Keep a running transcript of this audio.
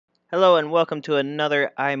Hello and welcome to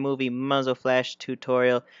another iMovie muzzle flash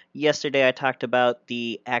tutorial. Yesterday I talked about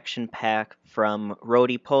the action pack from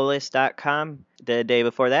roadiepolis.com. The day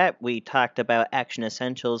before that we talked about Action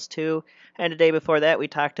Essentials 2. And the day before that we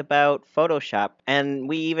talked about Photoshop. And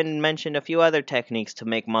we even mentioned a few other techniques to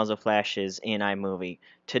make muzzle flashes in iMovie.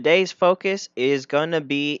 Today's focus is going to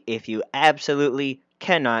be if you absolutely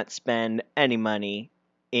cannot spend any money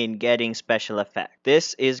in getting special effects.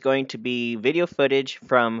 This is going to be video footage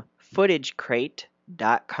from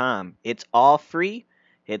FootageCrate.com. It's all free.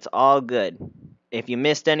 It's all good. If you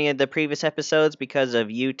missed any of the previous episodes because of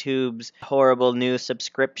YouTube's horrible new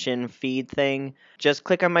subscription feed thing, just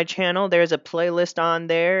click on my channel. There's a playlist on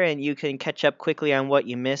there and you can catch up quickly on what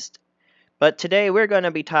you missed. But today we're going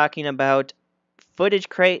to be talking about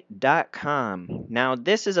FootageCrate.com. Now,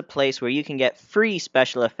 this is a place where you can get free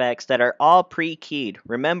special effects that are all pre-keyed.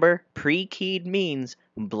 Remember, pre-keyed means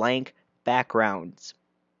blank backgrounds.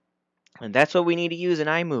 And that's what we need to use in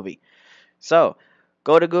iMovie. So,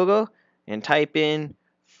 go to Google and type in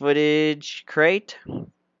Footage Crate.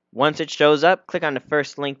 Once it shows up, click on the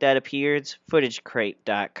first link that appears,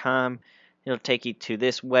 FootageCrate.com. It'll take you to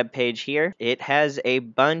this web page here. It has a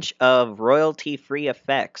bunch of royalty-free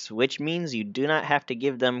effects, which means you do not have to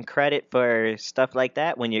give them credit for stuff like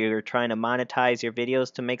that when you're trying to monetize your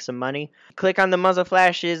videos to make some money. Click on the muzzle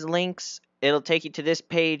flashes links. It'll take you to this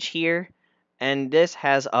page here, and this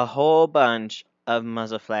has a whole bunch of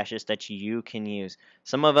muzzle flashes that you can use.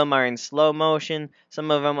 Some of them are in slow motion, some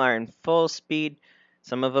of them are in full speed.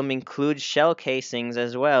 Some of them include shell casings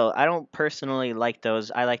as well. I don't personally like those.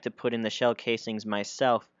 I like to put in the shell casings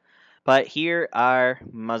myself. But here are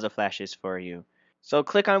muzzle flashes for you. So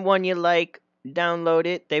click on one you like, download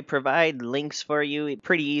it. They provide links for you.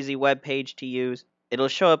 Pretty easy web page to use. It'll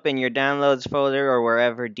show up in your downloads folder or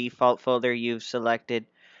wherever default folder you've selected.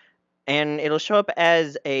 And it'll show up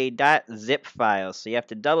as a .zip file. So you have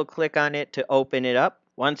to double click on it to open it up.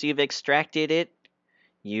 Once you've extracted it,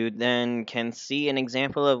 you then can see an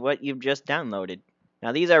example of what you've just downloaded.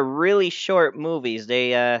 Now these are really short movies.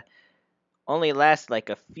 They only last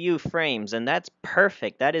like a few frames, and that's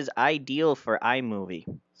perfect. That is ideal for iMovie.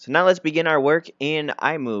 So now let's begin our work in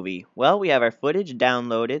iMovie. Well, we have our footage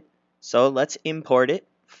downloaded, so let's import it.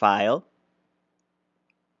 File,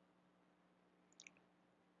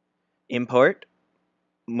 Import,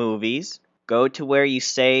 Movies. Go to where you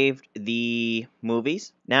saved the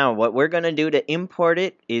movies. Now, what we're going to do to import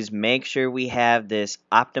it is make sure we have this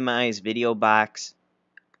optimize video box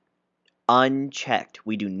unchecked.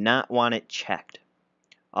 We do not want it checked.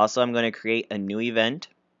 Also, I'm going to create a new event,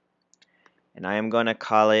 and I am going to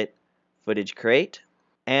call it Footage Crate,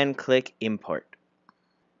 and click Import.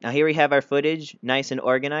 Now, here we have our footage nice and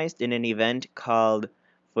organized in an event called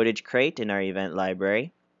Footage Crate in our event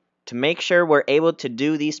library. To make sure we're able to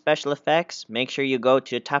do these special effects, make sure you go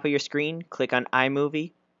to the top of your screen, click on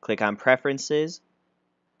iMovie, click on Preferences,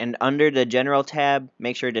 and under the General tab,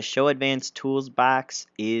 make sure the Show Advanced Tools box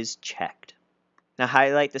is checked. Now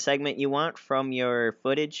highlight the segment you want from your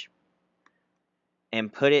footage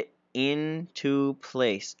and put it into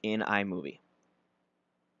place in iMovie.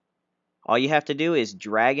 All you have to do is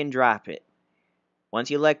drag and drop it.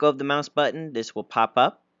 Once you let go of the mouse button, this will pop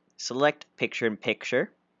up. Select Picture in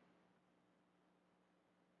Picture.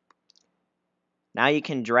 Now you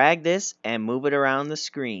can drag this and move it around the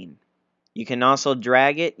screen. You can also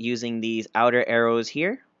drag it using these outer arrows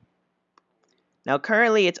here. Now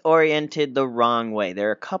currently it's oriented the wrong way. There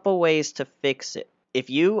are a couple ways to fix it. If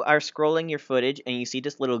you are scrolling your footage and you see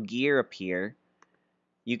this little gear appear,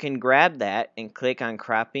 you can grab that and click on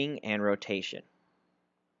cropping and rotation.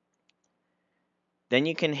 Then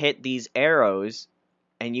you can hit these arrows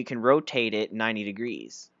and you can rotate it 90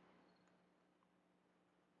 degrees.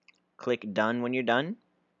 Click done when you're done.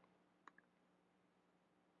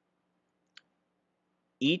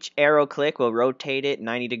 Each arrow click will rotate it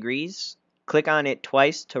 90 degrees. Click on it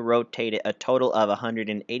twice to rotate it a total of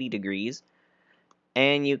 180 degrees.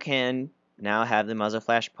 And you can now have the muzzle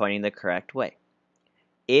flash pointing the correct way.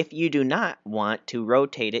 If you do not want to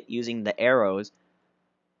rotate it using the arrows,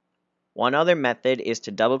 one other method is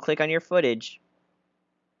to double click on your footage,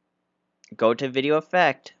 go to Video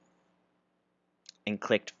Effect, and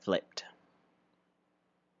click Flipped.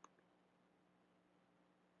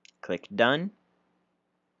 Click Done,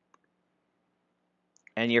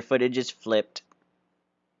 and your footage is flipped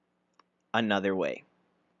another way.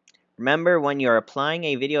 Remember, when you're applying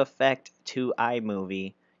a video effect to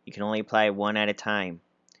iMovie, you can only apply one at a time.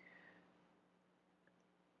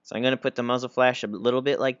 So I'm going to put the muzzle flash a little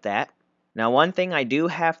bit like that. Now, one thing I do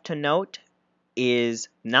have to note is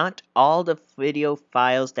not all the video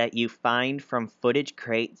files that you find from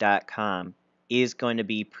footagecrate.com is going to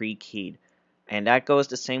be pre-keyed. And that goes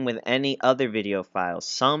the same with any other video files.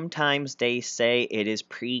 Sometimes they say it is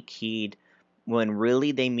pre-keyed when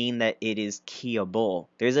really they mean that it is keyable.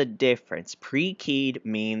 There's a difference. Pre-keyed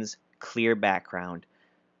means clear background.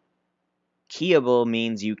 Keyable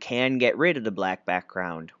means you can get rid of the black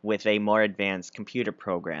background with a more advanced computer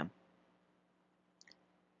program.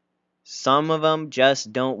 Some of them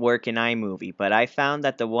just don't work in iMovie, but I found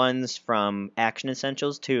that the ones from Action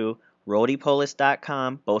Essentials 2,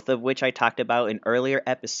 RoadiePolis.com, both of which I talked about in earlier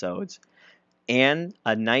episodes, and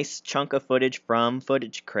a nice chunk of footage from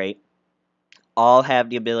Footage Crate, all have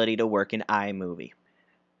the ability to work in iMovie.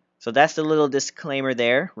 So that's the little disclaimer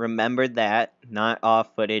there. Remember that not all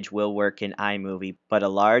footage will work in iMovie, but a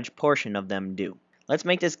large portion of them do. Let's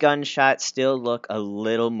make this gunshot still look a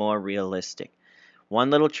little more realistic. One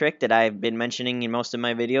little trick that I've been mentioning in most of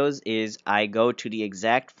my videos is I go to the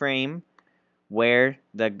exact frame where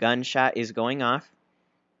the gunshot is going off.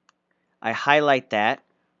 I highlight that,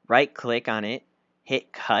 right click on it,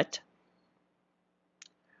 hit cut,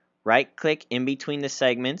 right click in between the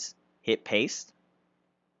segments, hit paste,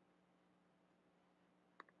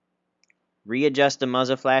 readjust the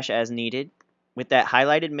muzzle flash as needed. With that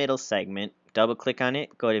highlighted middle segment, double click on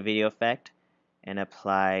it, go to video effect, and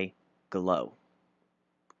apply glow.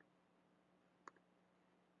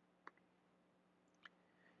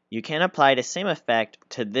 You can apply the same effect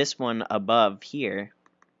to this one above here,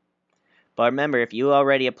 but remember, if you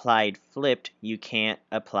already applied flipped, you can't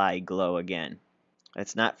apply glow again.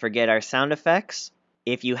 Let's not forget our sound effects.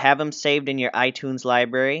 If you have them saved in your iTunes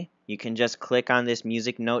library, you can just click on this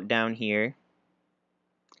music note down here.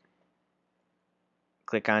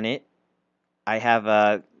 Click on it. I have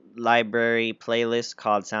a library playlist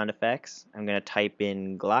called sound effects. I'm going to type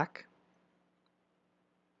in Glock.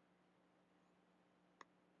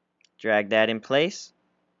 Drag that in place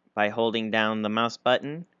by holding down the mouse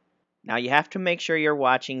button. Now you have to make sure you're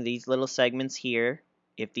watching these little segments here.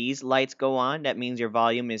 If these lights go on, that means your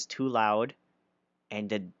volume is too loud,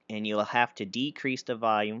 and you'll have to decrease the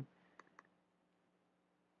volume.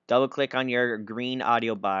 Double click on your green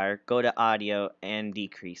audio bar, go to audio, and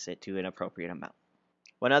decrease it to an appropriate amount.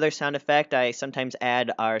 One other sound effect I sometimes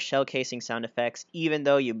add are shell casing sound effects, even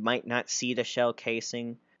though you might not see the shell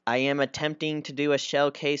casing. I am attempting to do a shell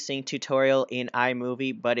casing tutorial in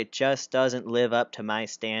iMovie, but it just doesn't live up to my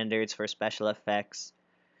standards for special effects.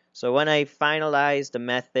 So when I finalize the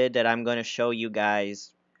method that I'm going to show you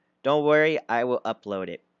guys, don't worry, I will upload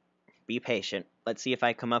it. Be patient. Let's see if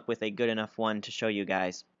I come up with a good enough one to show you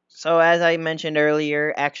guys. So as I mentioned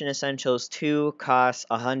earlier, Action Essentials 2 costs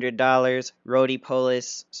 $100.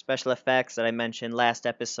 RoadiePolis Special Effects that I mentioned last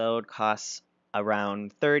episode costs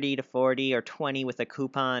around 30 to 40 or 20 with a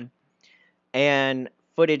coupon. And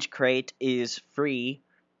Footage Crate is free.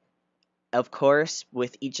 Of course,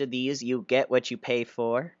 with each of these, you get what you pay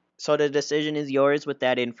for. So the decision is yours with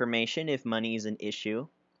that information if money is an issue.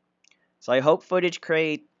 So I hope Footage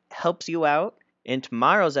Crate helps you out. In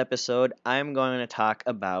tomorrow's episode, I'm going to talk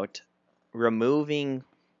about removing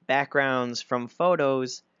backgrounds from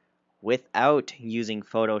photos without using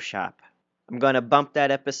Photoshop. I'm going to bump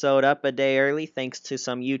that episode up a day early thanks to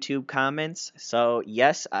some YouTube comments. So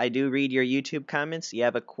yes, I do read your YouTube comments. You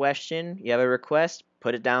have a question, you have a request,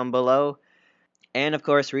 put it down below. And of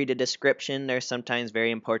course, read the description. There's sometimes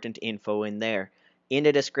very important info in there. In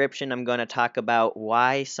the description, I'm going to talk about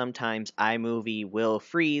why sometimes iMovie will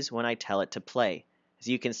freeze when I tell it to play. As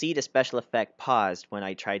you can see, the special effect paused when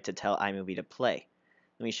I tried to tell iMovie to play.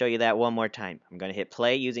 Let me show you that one more time. I'm going to hit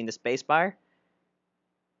play using the spacebar,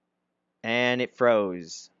 and it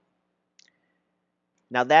froze.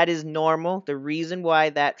 Now that is normal. The reason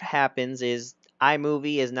why that happens is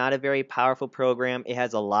iMovie is not a very powerful program. It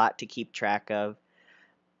has a lot to keep track of.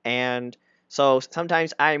 And so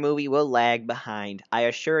sometimes iMovie will lag behind. I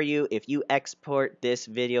assure you, if you export this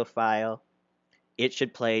video file, it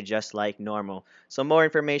should play just like normal. So more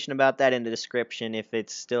information about that in the description if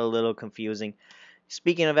it's still a little confusing.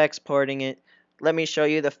 Speaking of exporting it, let me show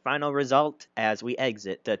you the final result as we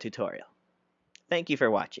exit the tutorial. Thank you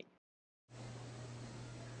for watching.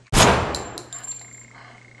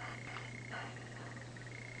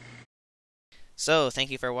 So, thank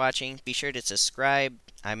you for watching. Be sure to subscribe.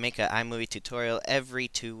 I make an iMovie tutorial every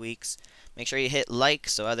 2 weeks. Make sure you hit like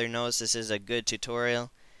so others know this is a good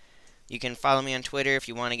tutorial. You can follow me on Twitter if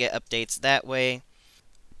you want to get updates that way.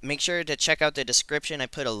 Make sure to check out the description. I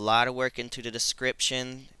put a lot of work into the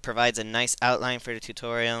description. It provides a nice outline for the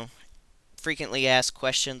tutorial. frequently asked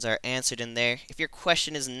questions are answered in there. If your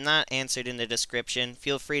question is not answered in the description,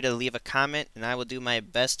 feel free to leave a comment and I will do my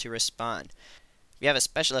best to respond. If you have a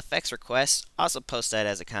special effects request, also post that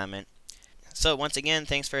as a comment. So once again,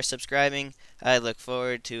 thanks for subscribing. I look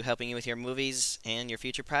forward to helping you with your movies and your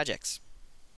future projects.